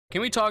Can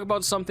we talk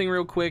about something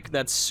real quick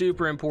that's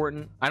super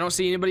important? I don't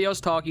see anybody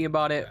else talking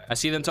about it. I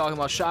see them talking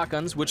about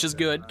shotguns, which is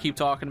good. Keep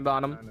talking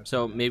about them.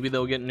 So maybe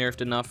they'll get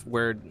nerfed enough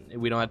where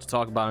we don't have to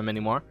talk about them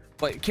anymore.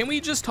 But can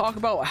we just talk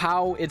about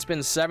how it's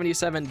been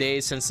 77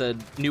 days since a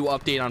new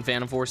update on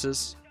Phantom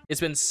Forces?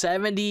 It's been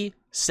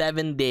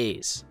 77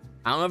 days.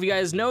 I don't know if you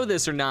guys know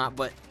this or not,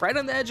 but right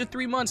on the edge of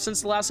 3 months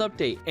since the last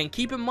update. And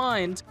keep in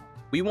mind,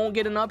 we won't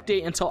get an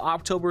update until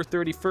October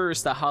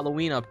 31st, the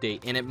Halloween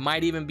update, and it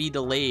might even be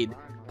delayed,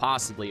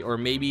 possibly, or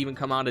maybe even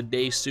come out a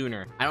day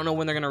sooner. I don't know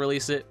when they're gonna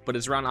release it, but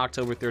it's around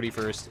October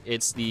 31st.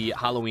 It's the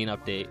Halloween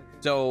update.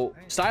 So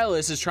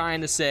Stylus is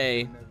trying to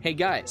say, hey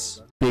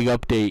guys, big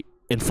update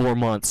in 4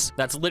 months.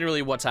 That's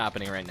literally what's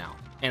happening right now.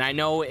 And I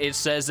know it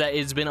says that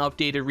it's been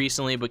updated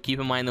recently, but keep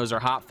in mind those are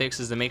hot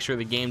fixes to make sure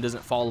the game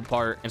doesn't fall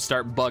apart and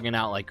start bugging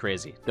out like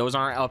crazy. Those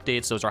aren't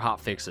updates, those are hot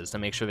fixes to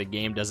make sure the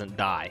game doesn't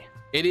die.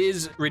 It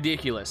is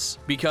ridiculous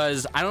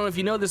because I don't know if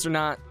you know this or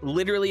not,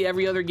 literally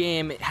every other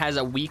game has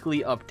a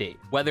weekly update,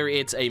 whether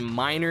it's a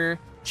minor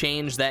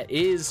change that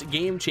is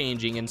game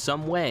changing in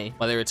some way,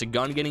 whether it's a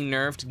gun getting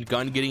nerfed,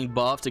 gun getting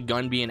buffed, a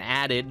gun being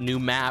added, new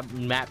map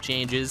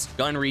changes,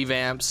 gun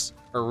revamps,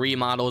 or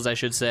remodels, I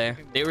should say.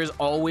 There is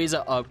always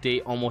an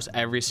update almost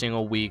every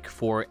single week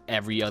for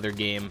every other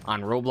game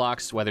on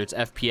Roblox, whether it's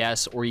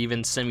FPS or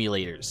even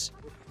simulators.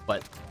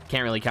 But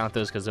can't really count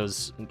those because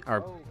those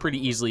are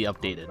pretty easily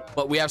updated.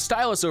 But we have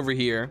Stylus over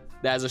here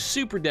that has a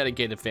super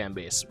dedicated fan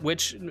base,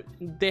 which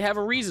they have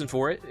a reason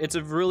for it. It's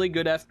a really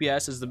good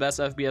FPS. It's the best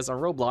FPS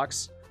on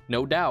Roblox,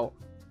 no doubt.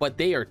 But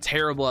they are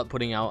terrible at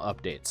putting out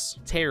updates.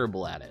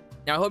 Terrible at it.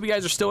 Now, I hope you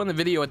guys are still in the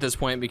video at this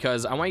point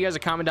because I want you guys to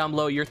comment down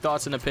below your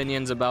thoughts and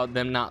opinions about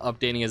them not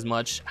updating as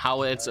much,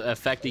 how it's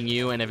affecting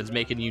you, and if it's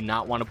making you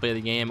not want to play the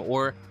game,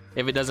 or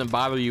if it doesn't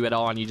bother you at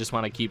all and you just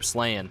want to keep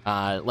slaying.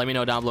 Let me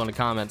know down below in the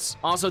comments.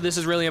 Also, this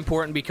is really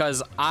important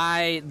because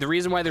the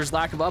reason why there's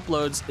lack of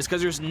uploads is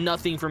because there's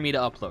nothing for me to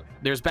upload.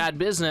 There's bad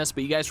business,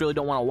 but you guys really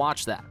don't want to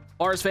watch that. As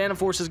far as Phantom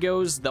Forces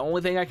goes, the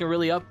only thing I can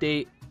really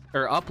update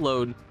or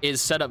upload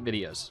is setup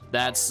videos.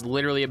 That's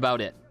literally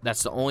about it.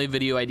 That's the only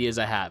video ideas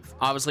I have.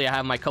 Obviously, I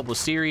have my couple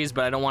series,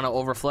 but I don't want to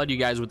overflood you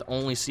guys with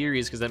only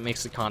series because that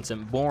makes the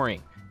content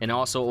boring. And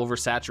also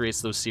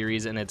oversaturates those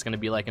series, and it's going to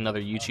be like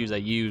another YouTube's I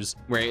use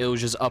where it was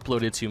just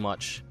uploaded too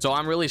much. So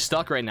I'm really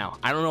stuck right now.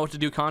 I don't know what to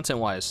do content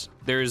wise.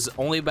 There's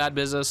only Bad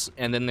Business,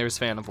 and then there's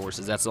Phantom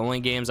Forces. That's the only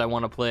games I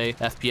want to play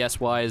FPS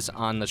wise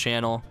on the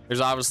channel.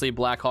 There's obviously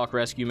Black Hawk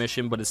Rescue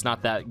Mission, but it's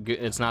not that good.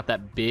 It's not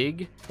that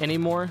big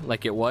anymore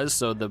like it was,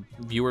 so the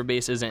viewer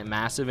base isn't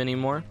massive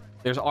anymore.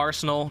 There's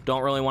Arsenal.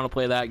 Don't really want to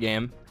play that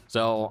game.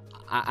 So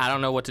I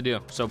don't know what to do.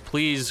 So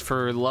please,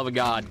 for the love of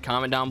God,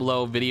 comment down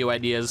below video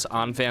ideas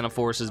on Phantom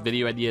Forces,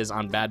 video ideas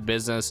on Bad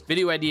Business,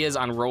 video ideas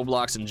on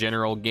Roblox in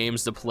general,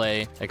 games to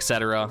play,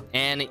 etc.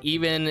 And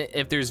even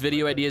if there's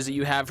video ideas that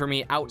you have for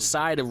me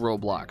outside of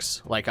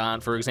Roblox, like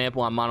for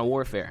example, on Modern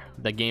Warfare.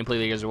 The gameplay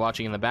that you guys are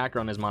watching in the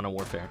background is Modern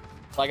Warfare.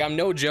 Like, I'm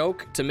no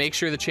joke, to make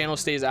sure the channel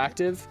stays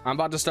active, I'm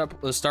about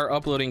to start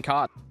uploading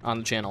COD on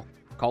the channel.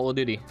 Call of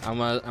Duty. I'm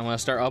gonna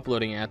start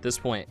uploading it at this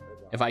point.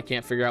 If I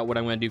can't figure out what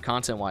I'm going to do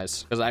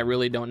content-wise, because I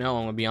really don't know,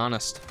 I'm going to be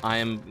honest. I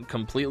am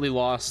completely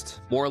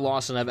lost, more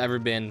lost than I've ever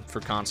been for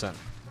content,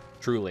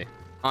 truly.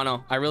 I don't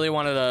know, I really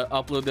wanted to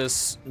upload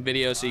this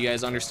video so you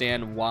guys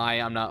understand why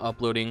I'm not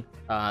uploading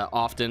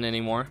often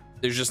anymore.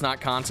 There's just not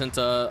content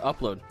to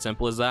upload,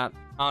 simple as that.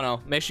 I don't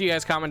know, make sure you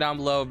guys comment down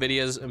below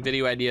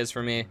video ideas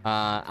for me.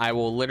 I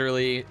will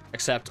literally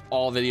accept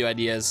all video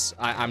ideas.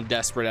 I'm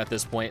desperate at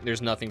this point.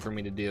 There's nothing for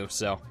me to do,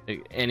 so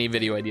any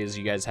video ideas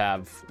you guys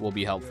have will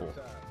be helpful.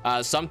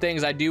 Some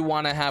things I do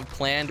want to have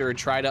planned or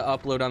try to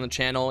upload on the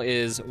channel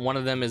is one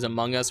of them is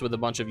Among Us with a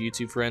bunch of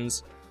YouTube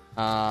friends.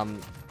 I'll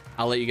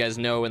let you guys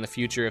know in the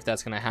future if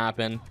that's going to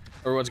happen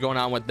or what's going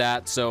on with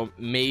that. So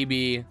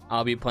maybe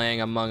I'll be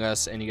playing Among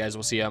Us and you guys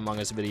will see an Among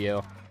Us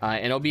video.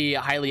 And it'll be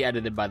highly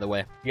edited, by the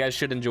way. You guys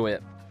should enjoy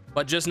it.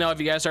 But just know if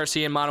you guys start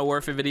seeing Modern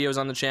Warfare videos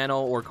on the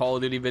channel or Call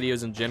of Duty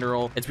videos in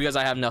general, it's because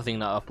I have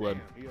nothing to upload.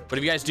 But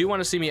if you guys do want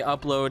to see me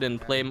upload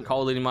and play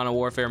Call of Duty Modern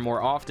Warfare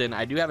more often,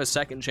 I do have a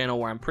second channel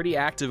where I'm pretty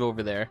active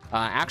over there.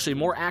 Actually,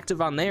 more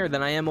active on there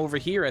than I am over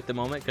here at the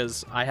moment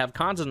because I have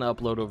content to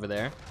upload over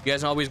there. You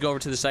guys can always go over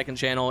to the second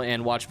channel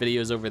and watch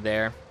videos over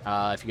there.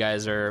 If you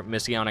guys are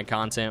missing out on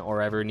content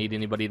or ever need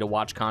anybody to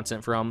watch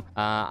content from,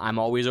 I'm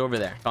always over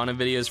there. Ton of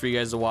videos for you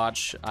guys to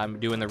watch. I'm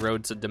doing the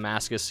Road to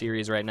Damascus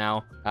series right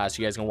now,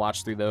 so you guys can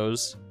watch through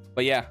those.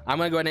 But yeah, I'm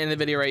gonna go ahead and end the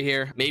video right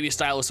here. Maybe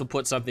Stylus will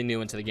put something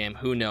new into the game,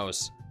 who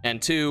knows. And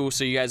two,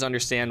 so you guys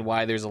understand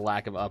why there's a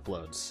lack of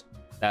uploads.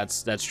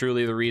 That's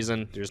truly the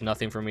reason. There's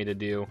nothing for me to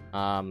do.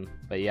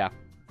 But yeah,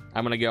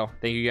 I'm gonna go.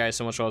 Thank you guys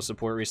so much for all the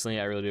support recently.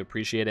 I really do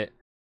appreciate it.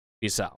 Peace out.